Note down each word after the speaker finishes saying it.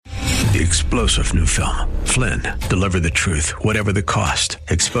The explosive new film, Flynn, deliver the truth, whatever the cost,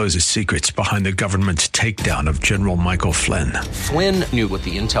 exposes secrets behind the government's takedown of General Michael Flynn. Flynn knew what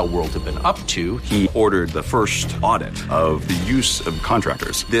the intel world had been up to. He ordered the first audit of the use of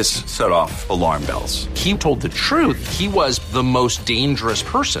contractors. This set off alarm bells. He told the truth. He was the most dangerous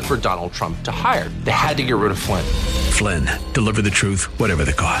person for Donald Trump to hire. They had to get rid of Flynn. Flynn, deliver the truth, whatever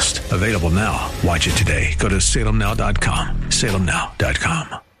the cost. Available now. Watch it today. Go to salemnow.com.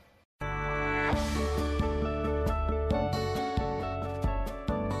 salemnow.com.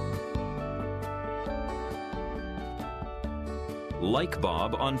 Like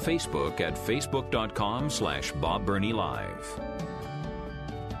Bob on Facebook at facebook.com/Bob Burney Live.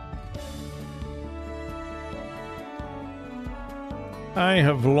 I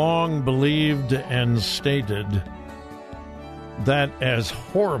have long believed and stated that as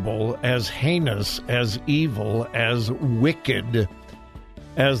horrible, as heinous, as evil, as wicked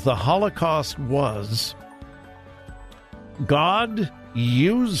as the Holocaust was, God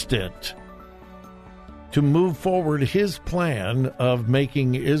used it to move forward his plan of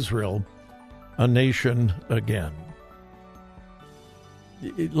making Israel a nation again.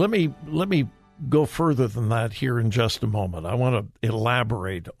 Let me go further than that here in just a moment. I want to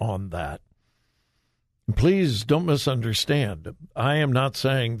elaborate on that. Please don't misunderstand. I am not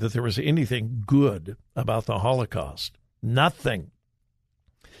saying that there was anything good about the Holocaust. Nothing.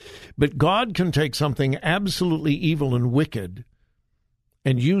 But God can take something absolutely evil and wicked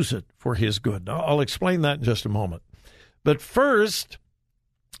and use it for his good. I'll explain that in just a moment. But first,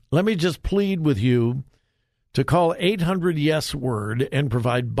 let me just plead with you to call 800-YES-WORD and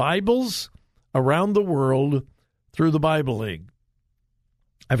provide Bibles around the world through the Bible League.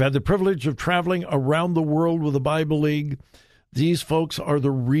 I've had the privilege of traveling around the world with the Bible League. These folks are the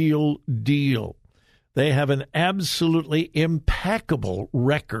real deal. They have an absolutely impeccable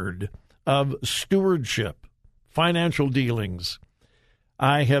record of stewardship, financial dealings.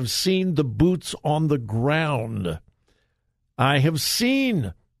 I have seen the boots on the ground. I have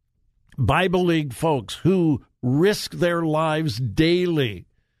seen Bible League folks who risk their lives daily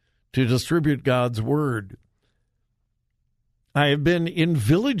to distribute God's word. I have been in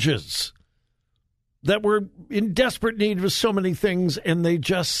villages that were in desperate need of so many things, and they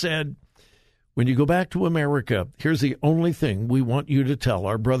just said, when you go back to America, here's the only thing we want you to tell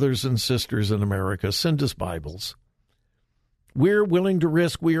our brothers and sisters in America: send us Bibles. We're willing to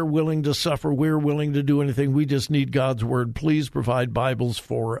risk. We are willing to suffer. We're willing to do anything. We just need God's word. Please provide Bibles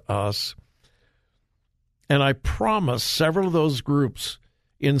for us. And I promise several of those groups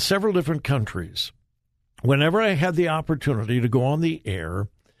in several different countries, whenever I had the opportunity to go on the air,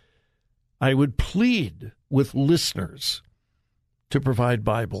 I would plead with listeners to provide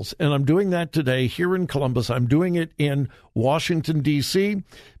Bibles. And I'm doing that today here in Columbus. I'm doing it in Washington, D.C.,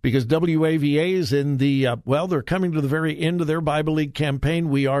 because WAVA is in the, they're coming to the very end of their Bible League campaign.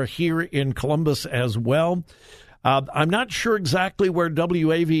 We are here in Columbus as well. I'm not sure exactly where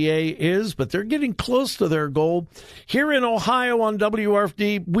WAVA is, but they're getting close to their goal. Here in Ohio on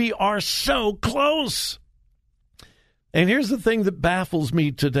WRFD, we are so close. And here's the thing that baffles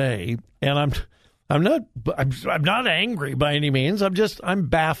me today, and I'm not angry by any means. I'm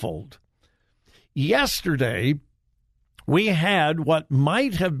baffled. Yesterday, we had what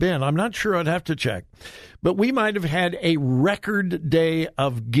might have been, I'm not sure, I'd have to check, but we might have had a record day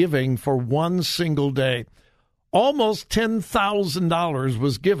of giving for one single day. Almost $10,000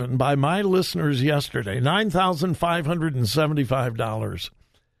 was given by my listeners yesterday, $9,575.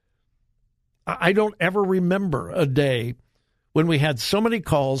 I don't ever remember a day when we had so many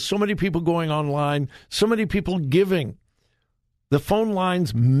calls, so many people going online, so many people giving. The phone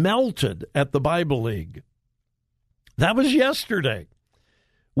lines melted at the Bible League. That was yesterday.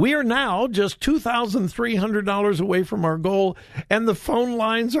 We are now just $2,300 away from our goal, and the phone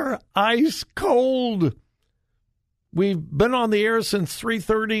lines are ice cold. We've been on the air since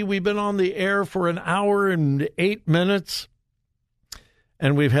 3:30. We've been on the air for an hour and 8 minutes.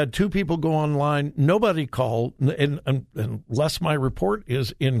 And we've had two people go online. Nobody called, unless my report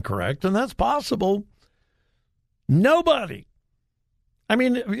is incorrect, and that's possible. Nobody. I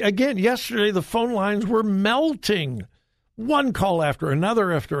mean, again, yesterday the phone lines were melting. One call after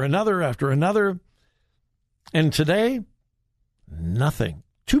another, after another, after another. And today, nothing.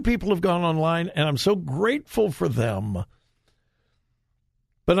 Two people have gone online, and I'm so grateful for them.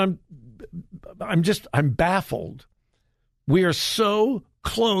 But I'm baffled. We are so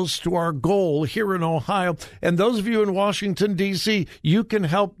close to our goal here in Ohio. And those of you in Washington, D.C., you can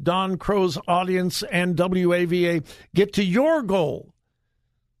help Don Crow's audience and WAVA get to your goal.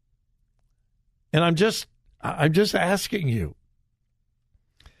 And I'm just asking you.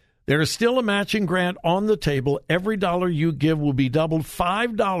 There is still a matching grant on the table. Every dollar you give will be doubled.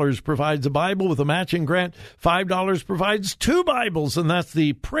 $5 provides a Bible with a matching grant. $5 provides 2 Bibles, and that's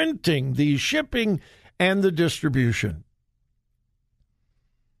the printing, the shipping, and the distribution.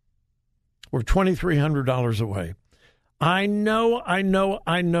 We're $2,300 away. I know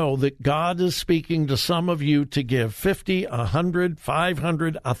that God is speaking to some of you to give $50, $100,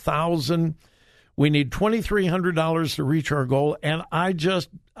 $500, $1,000. We need $2,300 to reach our goal, and I just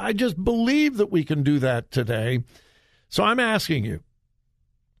believe that we can do that today. So I'm asking you,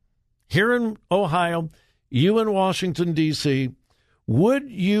 here in Ohio, you in Washington, D.C., would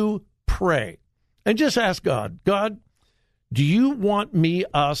you pray and just ask God, God, do you want me,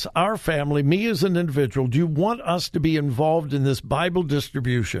 us, our family, me as an individual, do you want us to be involved in this Bible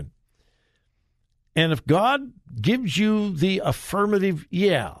distribution? And if God gives you the affirmative,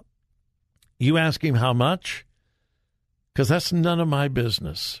 yeah, you ask him how much, because that's none of my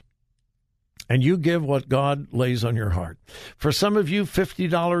business. And you give what God lays on your heart. For some of you,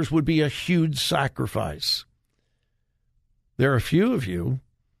 $50 would be a huge sacrifice. There are a few of you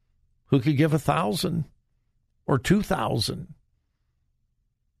who could give $1,000 or $2,000.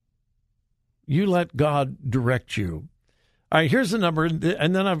 You let God direct you. All right, here's the number, and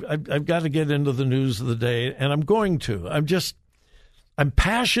then I've got to get into the news of the day, and I'm going to. I'm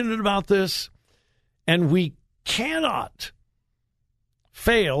passionate about this, and we cannot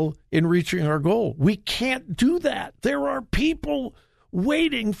fail in reaching our goal. We can't do that. There are people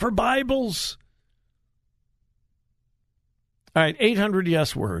waiting for Bibles. All right,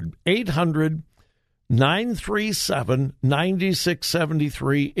 800-YES-WORD.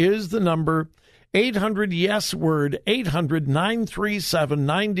 800-937-9673 is the number. 800-YES-WORD,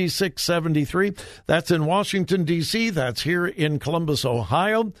 800-937-9673. That's in Washington, D.C. That's here in Columbus,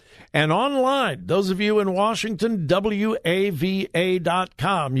 Ohio. And online, those of you in Washington, WAVA.com.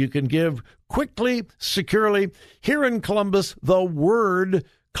 You can give quickly, securely. Here in Columbus,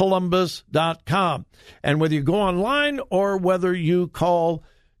 thewordcolumbus.com. And whether you go online or whether you call,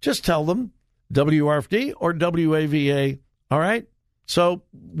 just tell them WRFD or WAVA, all right? So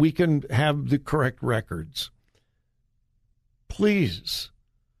we can have the correct records. Please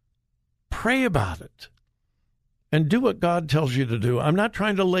pray about it and do what God tells you to do. I'm not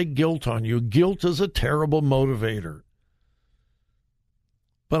trying to lay guilt on you. Guilt is a terrible motivator.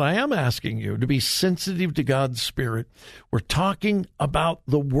 But I am asking you to be sensitive to God's Spirit. We're talking about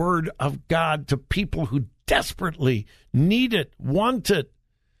the Word of God to people who desperately need it, want it,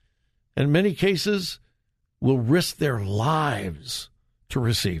 and in many cases will risk their lives to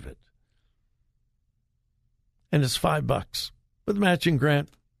receive it. And it's $5 with matching grant,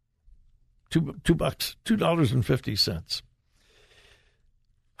 $2, $2.50.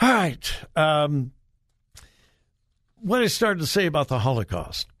 All right. What I started to say about the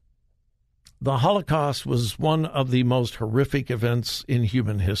Holocaust. The Holocaust was one of the most horrific events in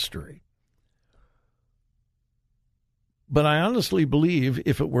human history. But I honestly believe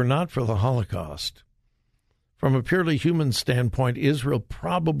if it were not for the Holocaust, from a purely human standpoint, Israel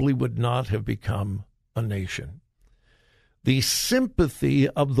probably would not have become a nation. The sympathy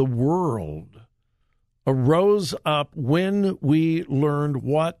of the world arose up when we learned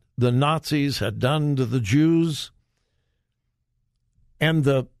what the Nazis had done to the Jews. And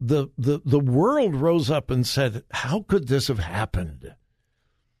the world rose up and said, how could this have happened?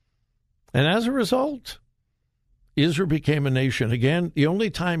 And as a result, Israel became a nation. Again, the only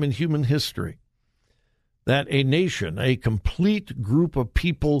time in human history that a nation, a complete group of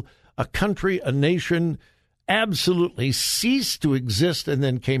people, a country, a nation, absolutely ceased to exist and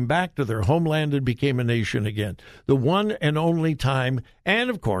then came back to their homeland and became a nation again. The one and only time,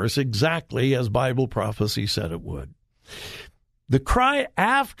 and of course, exactly as Bible prophecy said it would. The cry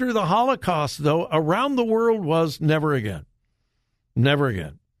after the Holocaust, though, around the world was never again. Never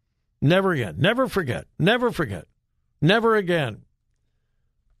again. Never again. Never forget. Never forget. Never again.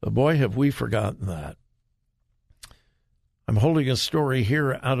 But boy, have we forgotten that. I'm holding a story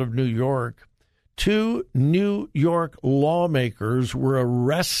here out of New York. 2 New York lawmakers were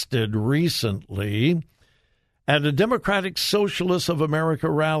arrested recently at a Democratic Socialists of America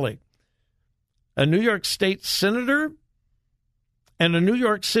rally. A New York State senator and a New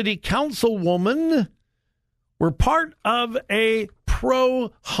York City councilwoman were part of a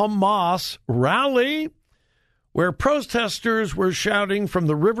pro-Hamas rally where protesters were shouting, "From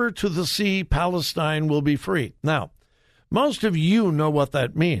the river to the sea, Palestine will be free." Now, most of you know what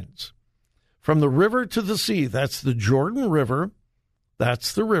that means. From the river to the sea, that's the Jordan River.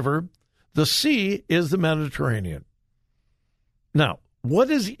 That's the river. The sea is the Mediterranean. Now, what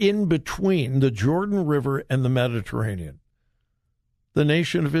is in between the Jordan River and the Mediterranean? the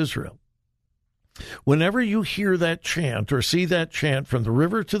nation of Israel. Whenever you hear that chant or see that chant from the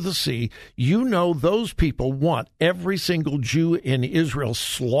river to the sea, you know those people want every single Jew in Israel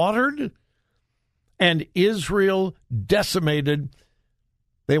slaughtered and Israel decimated.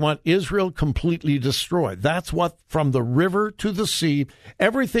 They want Israel completely destroyed. That's what, from the river to the sea,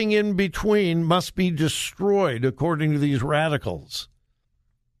 everything in between must be destroyed, according to these radicals.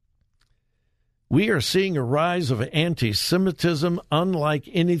 We are seeing a rise of anti-Semitism unlike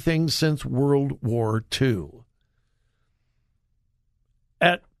anything since World War II.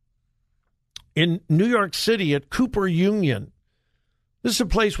 In New York City at Cooper Union, this is a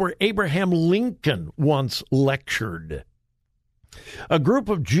place where Abraham Lincoln once lectured. A group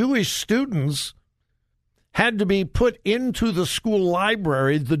of Jewish students had to be put into the school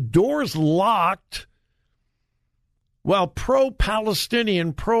library, the doors locked, while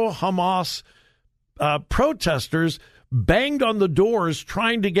pro-Palestinian, pro-Hamas protesters banged on the doors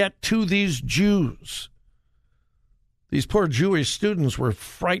trying to get to these Jews. These poor Jewish students were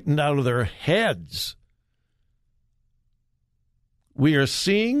frightened out of their heads. We are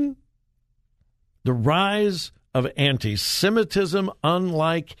seeing the rise of anti-Semitism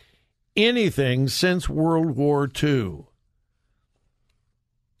unlike anything since World War II.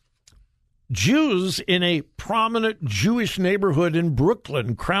 Jews in a prominent Jewish neighborhood in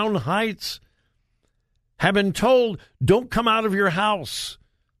Brooklyn, Crown Heights, have been told, don't come out of your house.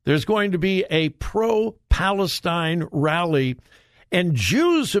 There's going to be a pro-Palestine rally. And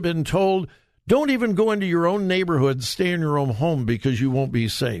Jews have been told, don't even go into your own neighborhood, stay in your own home because you won't be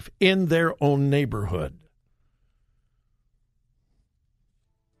safe in their own neighborhood.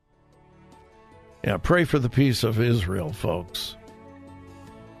 Yeah, pray for the peace of Israel, folks.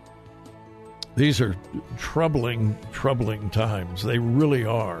 These are troubling, troubling times. They really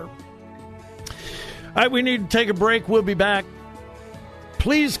are. All right, we need to take a break. We'll be back.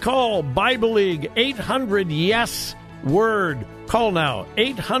 Please call Bible League 800-YES-WORD. Call now,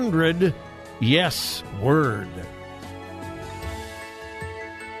 800-YES-WORD.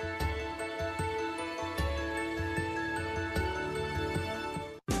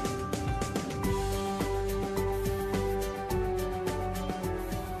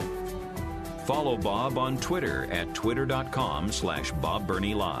 Follow Bob on Twitter at twitter.com/Bob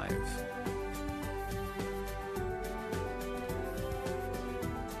Burney Live.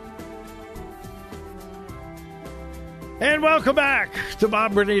 And welcome back to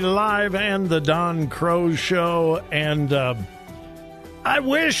Bob Burney Live and the Don Crow Show. And I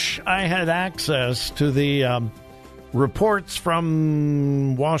wish I had access to the reports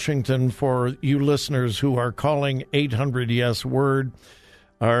from Washington for you listeners who are calling 800-YES-WORD.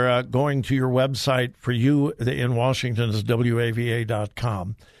 Are going to your website for you in Washington is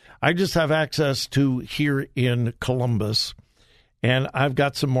WAVA.com. I just have access to here in Columbus, and I've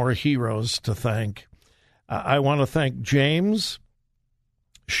got some more heroes to thank. I want to thank James,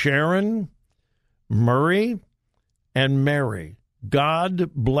 Sharon, Murray, and Mary.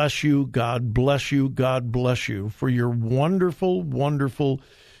 God bless you, God bless you, God bless you for your wonderful, wonderful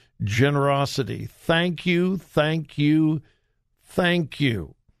generosity. Thank you, thank you, thank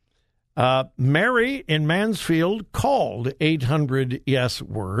you. Mary in Mansfield called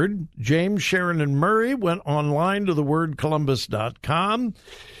 800-YES-WORD. James, Sharon, and Murray went online to thewordcolumbus.com,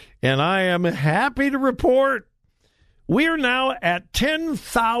 and I am happy to report we are now at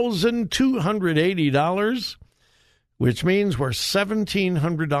 $10,280, which means we're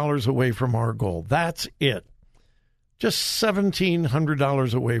 $1,700 away from our goal. That's it. Just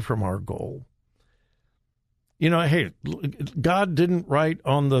 $1,700 away from our goal. You know, hey, God didn't write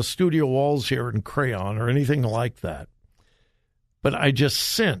on the studio walls here in crayon or anything like that. But I just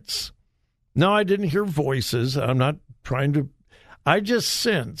sense. No, I didn't hear voices. I'm not trying to. I just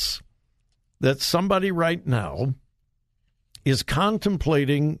sense that somebody right now is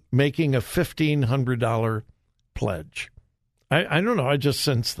contemplating making a $1,500 pledge. I don't know. I just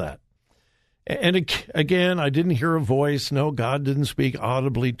sense that. And again, I didn't hear a voice. No, God didn't speak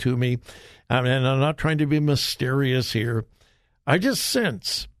audibly to me. I mean, I'm not trying to be mysterious here. I just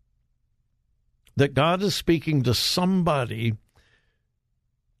sense that God is speaking to somebody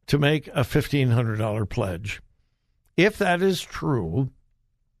to make a $1,500 pledge. If that is true,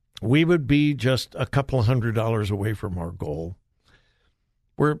 we would be just a couple $100 away from our goal.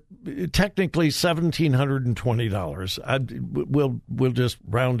 We're technically $1,720. We'll just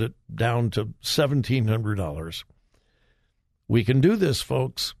round it down to $1,700. We can do this,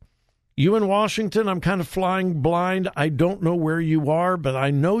 folks. You in Washington, I'm kind of flying blind. I don't know where you are, but I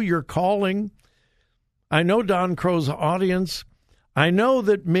know you're calling. I know Don Crow's audience. I know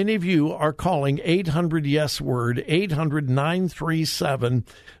that many of you are calling 800-YES-WORD,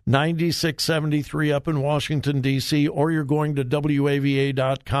 800-937-9673 up in Washington, D.C., or you're going to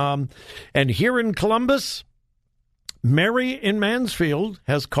WAVA.com. And here in Columbus, Mary in Mansfield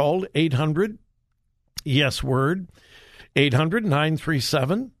has called 800-YES-WORD,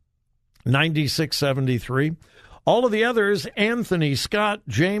 800-937-9673. All of the others, Anthony, Scott,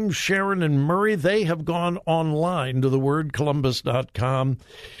 James, Sharon, and Murray, they have gone online to thewordcolumbus.com.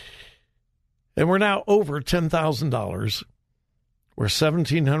 And we're now over $10,000. We're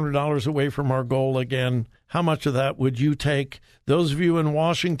 $1,700 away from our goal again. How much of that would you take? Those of you in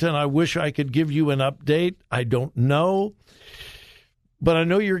Washington, I wish I could give you an update. I don't know. But I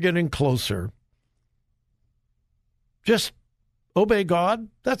know you're getting closer. Just obey God.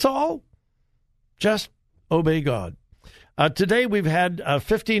 That's all. Just obey God. Today we've had a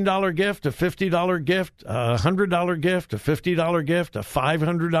 $15 gift, a $50 gift, a $100 gift, a $50 gift, a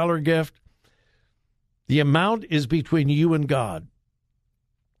 $500 gift. The amount is between you and God.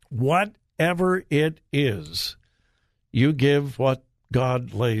 Whatever it is, you give what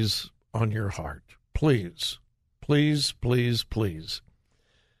God lays on your heart. Please, please, please, please.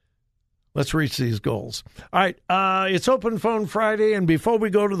 Let's reach these goals. All right, it's Open Phone Friday, and before we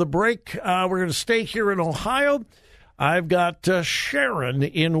go to the break, we're going to stay here in Ohio. I've got Sharon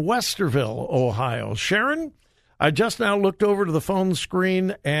in Westerville, Ohio. Sharon, I just now looked over to the phone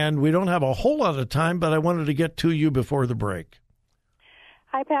screen, and we don't have a whole lot of time, but I wanted to get to you before the break.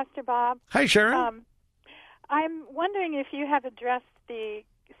 Hi, Pastor Bob. Hi, Sharon. I'm wondering if you have addressed the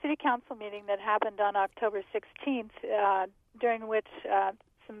city council meeting that happened on October 16th, during which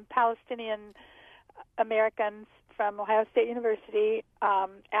some Palestinian Americans from Ohio State University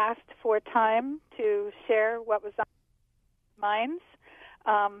asked for time to share what was on their minds.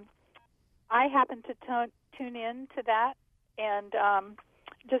 I happened to tune in to that and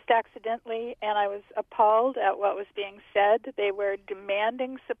just accidentally, and I was appalled at what was being said. They were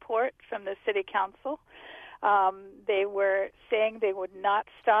demanding support from the city council. They were saying they would not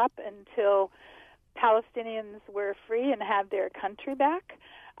stop until Palestinians were free and had their country back.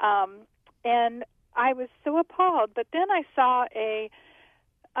 And I was so appalled. But then I saw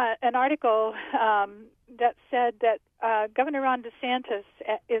an article that said that Governor Ron DeSantis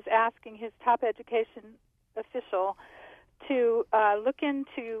is asking his top education official to look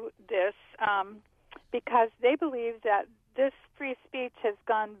into this because they believe that this free speech has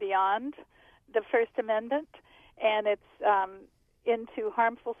gone beyond the First Amendment, and it's into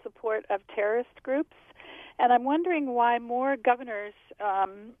harmful support of terrorist groups. And I'm wondering why more governors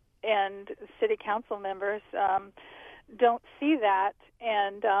and city council members don't see that.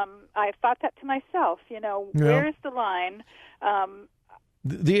 And I thought that to myself, where is the line?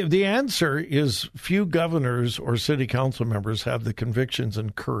 The answer is few governors or city council members have the convictions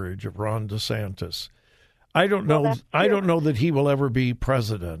and courage of Ron DeSantis. I don't know that he will ever be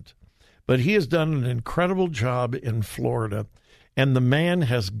president, but he has done an incredible job in Florida, and the man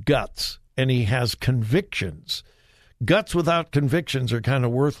has guts and he has convictions. Guts without convictions are kind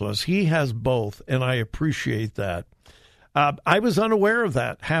of worthless. He has both, and I appreciate that. I was unaware of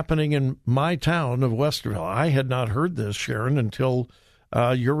that happening in my town of Westerville. I had not heard this, Sharon, until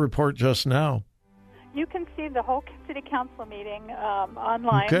your report just now. You can see the whole city council meeting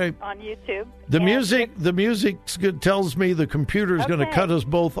online on YouTube. The music tells me the computer is going to cut us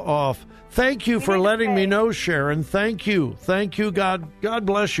both off. Thank you for letting me know, Sharon. Thank you. Thank you. God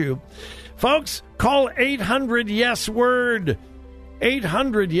bless you. Folks, call 800-YES-WORD.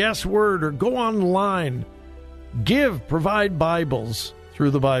 800-YES-WORD, or go online. Provide Bibles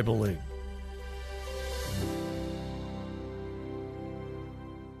through the Bible League.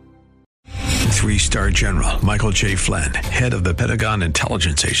 Three-star General Michael J. Flynn, head of the Pentagon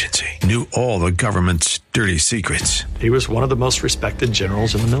Intelligence Agency, knew all the government's dirty secrets. He was one of the most respected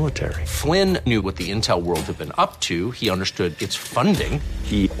generals in the military. Flynn knew what the intel world had been up to. He understood its funding.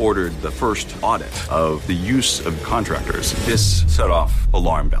 He ordered the first audit of the use of contractors. This set off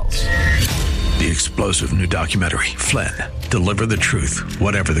alarm bells. The explosive new documentary, Flynn, Deliver the Truth,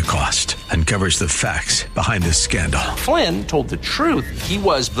 Whatever the Cost, uncovers the facts behind this scandal. Flynn told the truth. He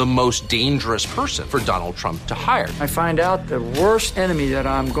was the most dangerous person for Donald Trump to hire. I find out the worst enemy that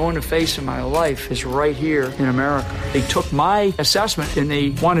I'm going to face in my life is right here in America. They took my assessment and they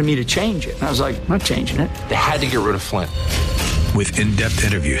wanted me to change it. And I was like, I'm not changing it. They had to get rid of Flynn. With in-depth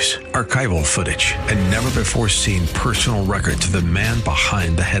interviews, archival footage, and never-before-seen personal records of the man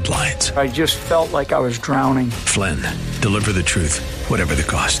behind the headlines. I just felt like I was drowning. Flynn, Deliver the Truth, Whatever the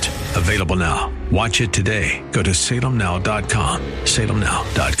Cost. Available now. Watch it today. Go to salemnow.com.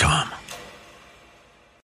 salemnow.com.